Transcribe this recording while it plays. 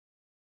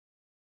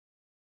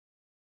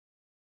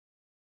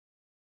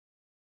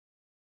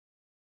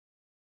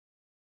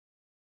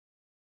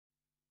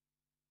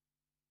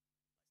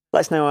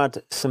let's now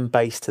add some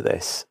bass to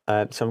this.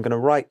 So I'm going to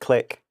right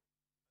click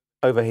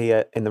over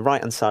here in the right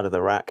hand side of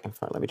the rack. In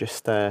fact, let me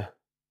just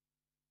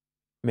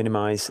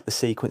minimize the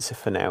sequencer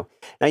for now.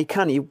 Now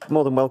you're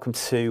more than welcome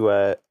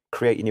to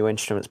create your new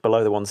instruments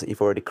below the ones that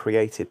you've already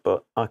created,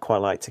 but I quite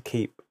like to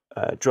keep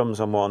drums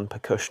on one,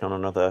 percussion on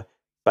another,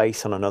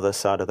 bass on another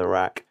side of the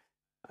rack.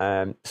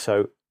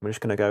 So we're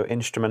just going to go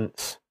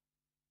instruments.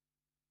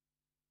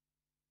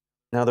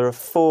 Now there are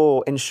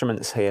 4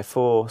 instruments here,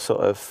 4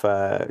 sort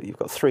of, you've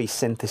got 3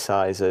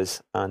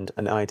 synthesizers and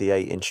an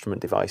IDA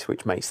instrument device,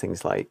 which makes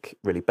things like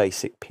really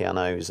basic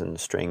pianos and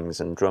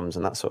strings and drums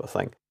and that sort of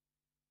thing.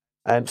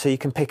 So you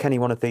can pick any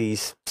one of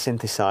these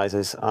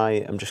synthesizers. I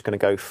am just going to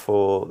go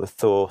for the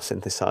Thor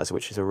synthesizer,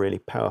 which is a really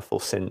powerful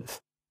synth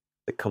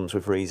that comes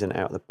with Reason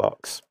out of the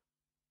box.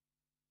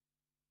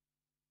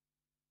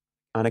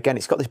 And again,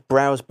 it's got this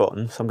browse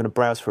button, so I'm going to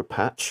browse for a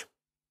patch.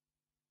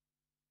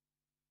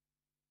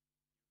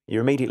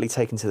 You're immediately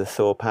taken to the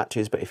Thor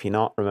patches, but if you're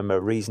not, remember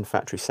Reason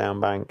Factory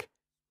Soundbank.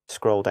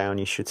 Scroll down,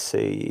 you should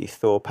see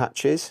Thor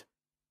patches.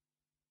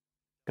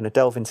 I'm going to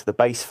delve into the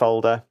bass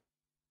folder.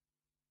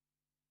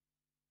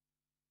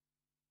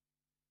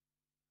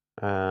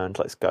 And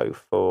let's go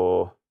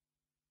for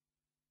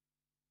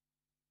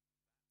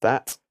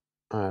that.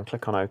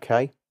 Click on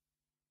OK.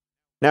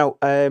 Now,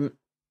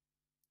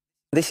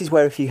 this is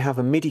where if you have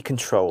a MIDI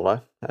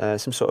controller,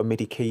 some sort of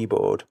MIDI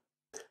keyboard,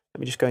 let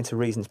me just go into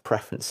Reason's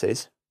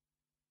Preferences,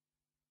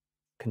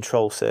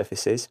 Control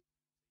Surfaces.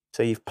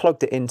 So you've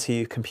plugged it into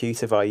your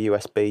computer via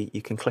USB.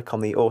 You can click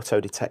on the Auto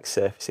Detect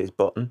Surfaces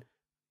button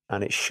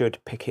and it should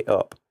pick it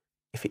up.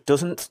 If it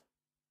doesn't,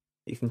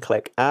 you can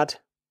click Add.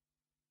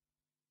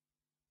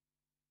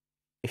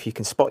 If you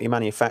can spot your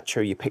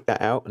manufacturer, you pick that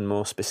out, and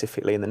more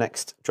specifically in the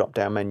next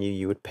drop-down menu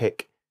you would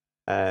pick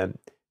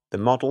the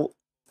model,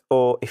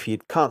 or if you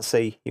can't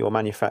see your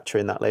manufacturer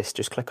in that list,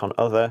 just click on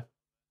Other.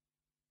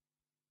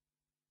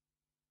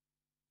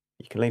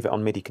 You can leave it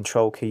on MIDI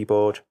control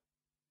keyboard.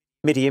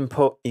 MIDI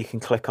input, you can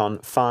click on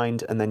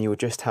Find, and then you would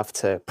just have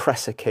to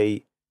press a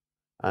key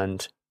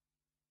and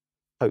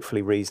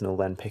hopefully Reason will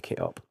then pick it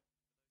up.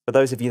 For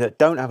those of you that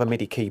don't have a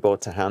MIDI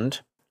keyboard to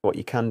hand, what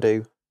you can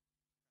do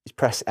is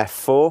press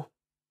F4.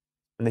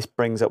 And this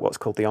brings up what's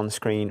called the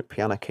on-screen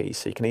piano keys.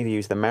 So you can either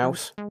use the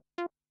mouse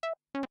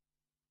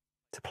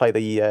to play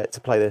the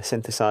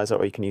synthesizer,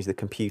 or you can use the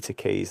computer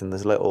keys. And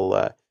there's a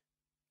little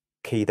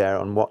key there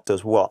on what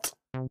does what.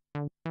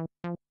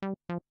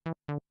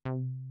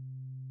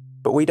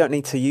 But we don't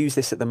need to use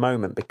this at the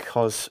moment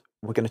because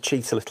we're going to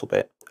cheat a little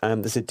bit.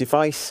 There's a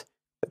device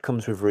that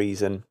comes with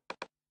Reason.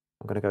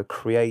 I'm going to go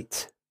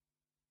Create,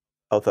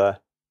 Other,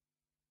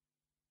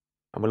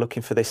 and we're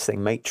looking for this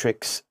thing,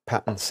 Matrix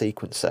Pattern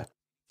Sequencer.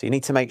 So you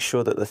need to make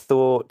sure that the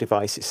Thor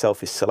device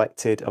itself is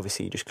selected.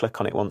 Obviously, you just click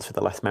on it once with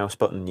the left mouse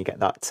button. You get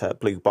that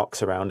blue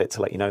box around it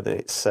to let you know that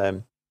it's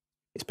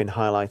been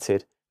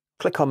highlighted.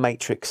 Click on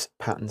Matrix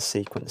Pattern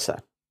Sequencer.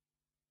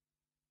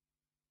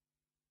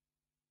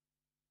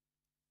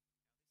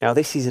 Now,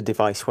 this is a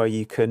device where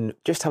you can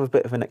just have a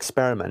bit of an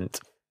experiment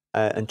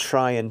and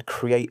try and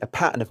create a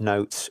pattern of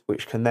notes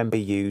which can then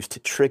be used to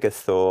trigger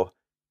Thor,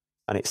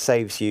 and it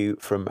saves you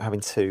from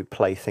having to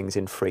play things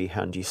in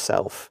freehand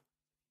yourself.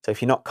 So if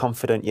you're not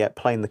confident yet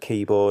playing the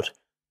keyboard,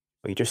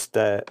 or you're just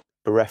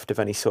bereft of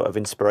any sort of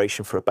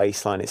inspiration for a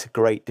bass line, it's a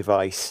great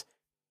device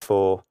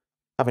for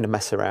having a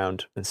mess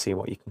around and seeing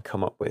what you can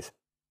come up with.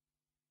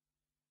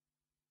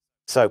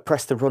 So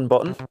press the Run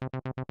button.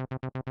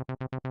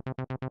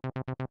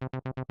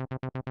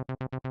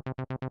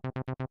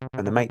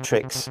 And the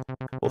Matrix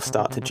will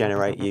start to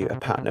generate you a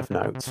pattern of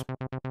notes.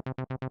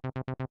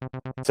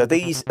 So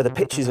these are the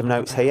pictures of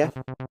notes here.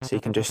 So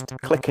you can just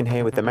click in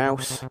here with the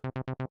mouse.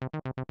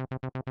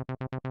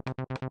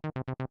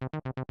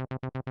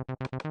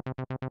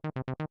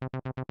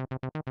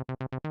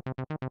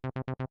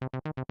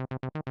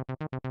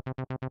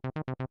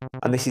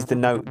 And this is the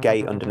note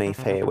gate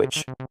underneath here,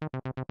 which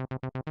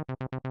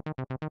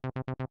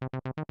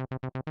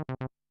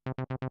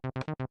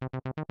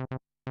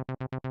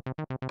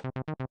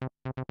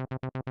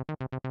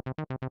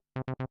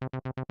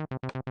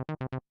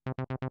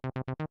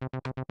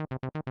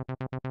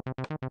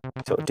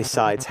sort of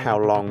decides how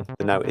long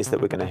the note is that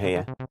we're going to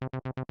hear.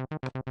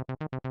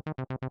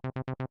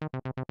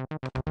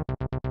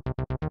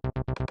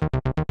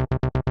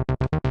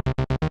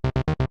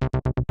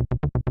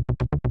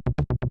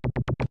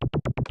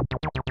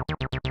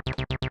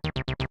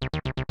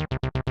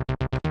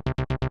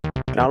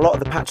 Now, a lot of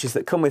the patches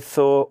that come with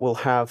Thor will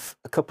have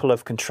a couple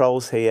of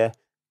controls here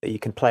that you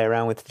can play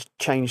around with to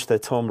change the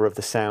timbre of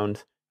the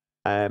sound.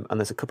 And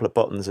there's a couple of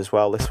buttons as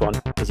well. This one,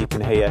 as you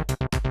can hear,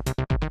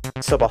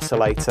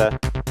 sub-oscillator,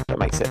 that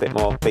makes it a bit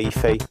more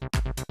beefy,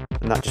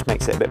 and that just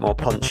makes it a bit more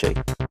punchy.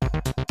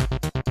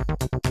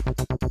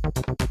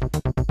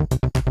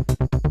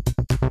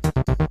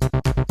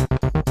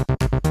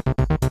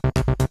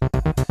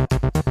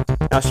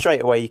 Now,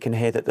 straight away you can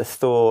hear that the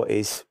Thor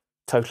is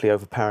totally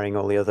overpowering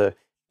all the other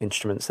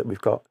instruments that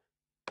we've got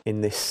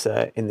in this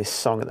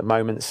song at the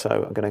moment. So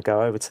I'm going to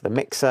go over to the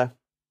mixer,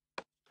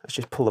 Let's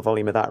just pull the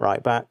volume of that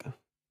right back.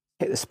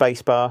 Hit the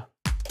space bar.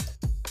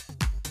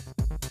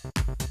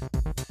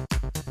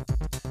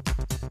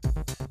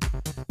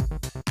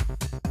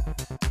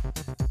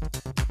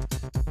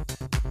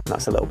 And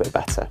that's a little bit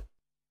better.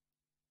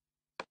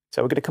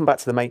 So we're going to come back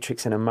to the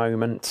matrix in a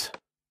moment.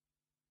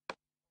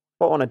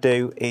 What I want to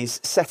do is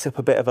set up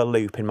a bit of a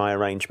loop in my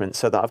arrangement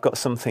so that I've got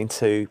something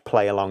to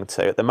play along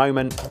to. At the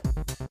moment,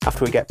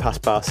 after we get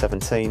past bar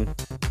 17,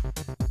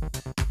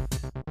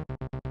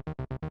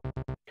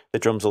 the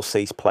drums will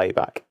cease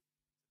playback.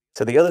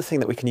 So the other thing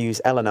that we can use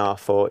L&R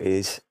for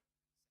is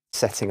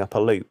setting up a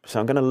loop.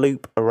 So I'm going to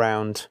loop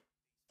around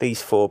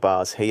these 4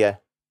 bars here.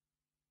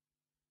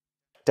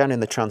 Down in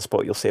the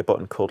transport, you'll see a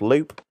button called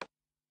loop.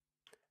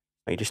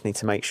 You just need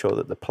to make sure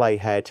that the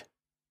playhead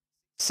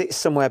sits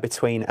somewhere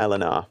between L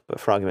and R, but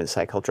for argument's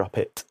sake, I'll drop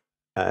it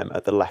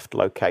at the left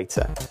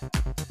locator.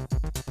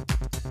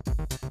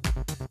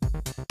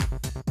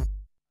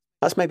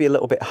 That's maybe a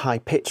little bit high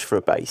pitch for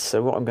a bass,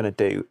 so what I'm going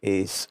to do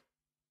is,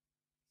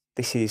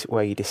 this is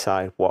where you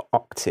decide what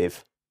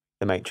octave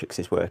the matrix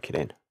is working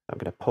in. I'm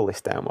going to pull this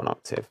down 1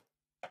 octave.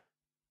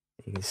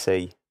 You can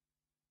see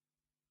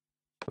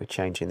we're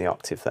changing the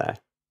octave there.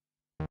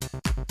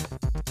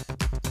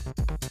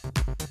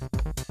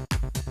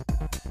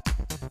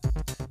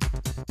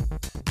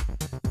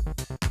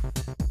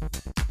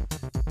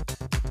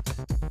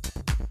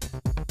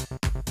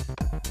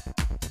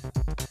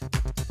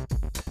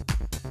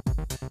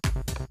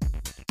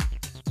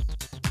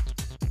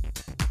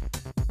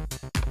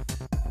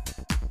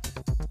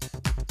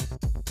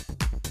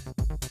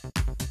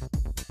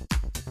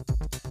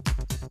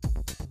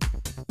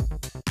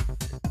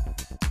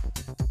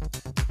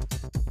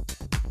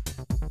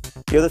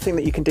 The other thing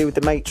that you can do with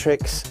the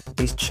matrix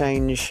is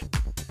change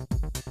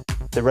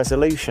the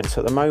resolution. So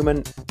at the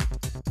moment,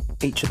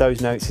 each of those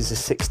notes is a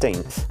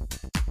 16th.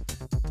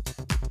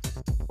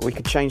 We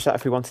could change that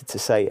if we wanted to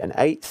say an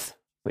 1/8,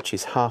 which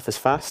is half as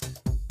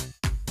fast.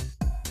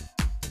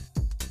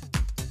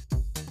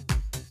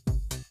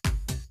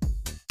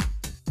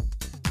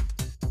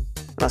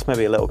 That's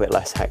maybe a little bit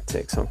less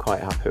hectic, so I'm quite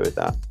happy with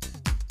that.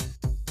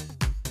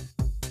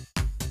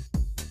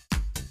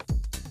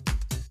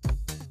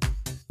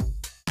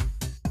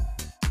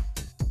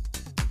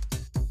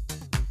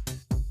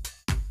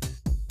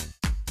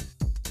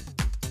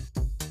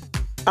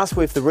 As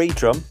with the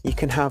re-drum, you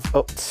can have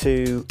up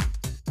to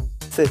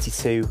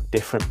 32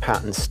 different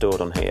patterns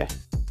stored on here.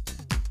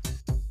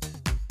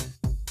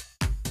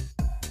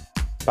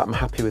 But I'm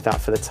happy with that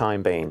for the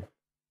time being.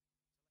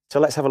 So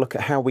let's have a look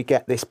at how we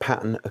get this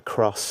pattern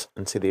across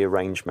into the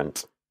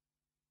arrangement.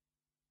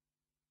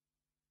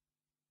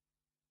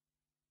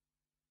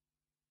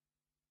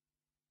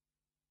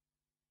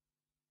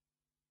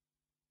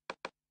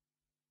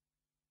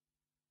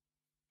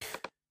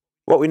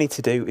 What we need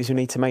to do is we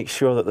need to make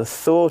sure that the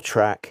Thor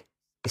track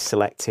is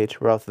selected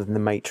rather than the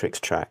matrix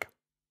track.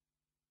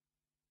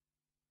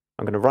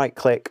 I'm going to right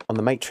click on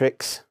the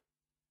matrix,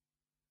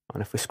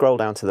 and if we scroll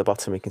down to the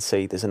bottom we can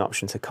see there's an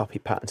option to copy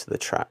pattern to the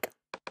track.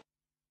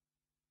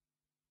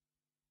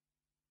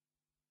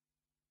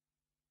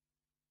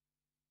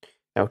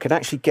 Now we can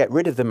actually get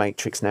rid of the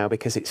matrix now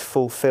because it's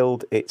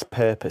fulfilled its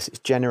purpose. It's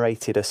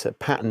generated us a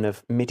pattern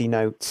of MIDI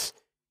notes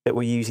that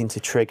we're using to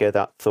trigger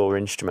that Thor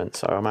instrument.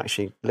 So I'm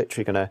actually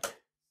literally going to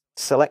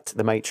select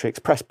the matrix,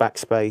 press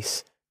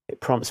backspace, it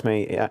prompts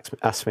me, it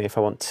asks me if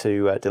I want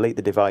to delete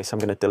the device. I'm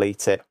going to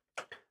delete it,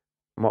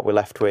 and what we're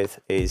left with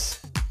is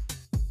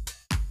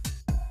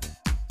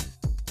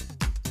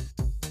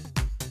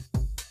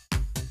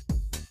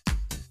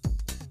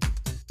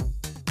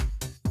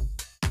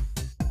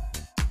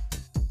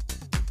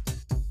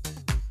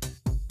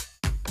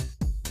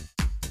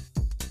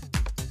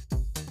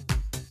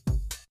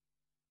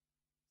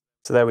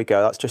so there we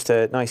go. That's just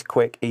a nice,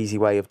 quick, easy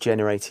way of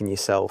generating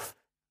yourself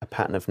a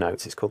pattern of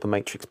notes. It's called the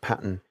Matrix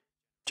Pattern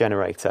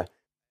Generator.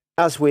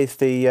 As with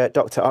the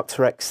Dr.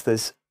 Octarex,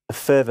 there's a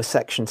further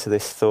section to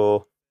this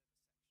Thor.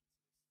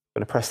 I'm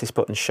going to press this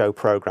button, Show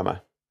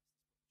Programmer.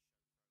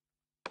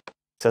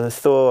 So the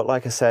Thor,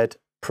 like I said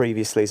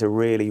previously, is a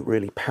really,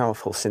 really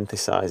powerful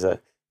synthesizer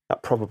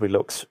that probably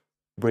looks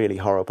really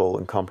horrible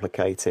and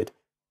complicated,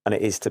 and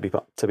it is, to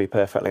be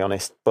perfectly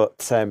honest.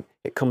 But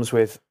it comes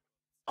with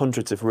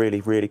hundreds of really,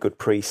 really good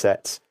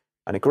presets,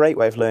 and a great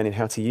way of learning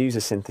how to use a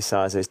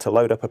synthesizer is to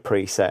load up a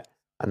preset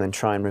and then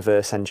try and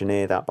reverse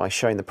engineer that by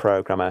showing the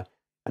programmer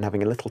and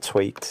having a little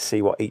tweak to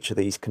see what each of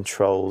these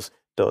controls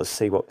does,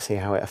 see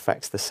how it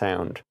affects the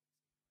sound.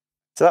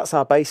 So that's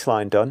our bass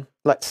line done.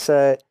 Let's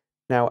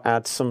now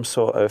add some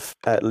sort of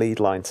lead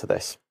line to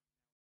this.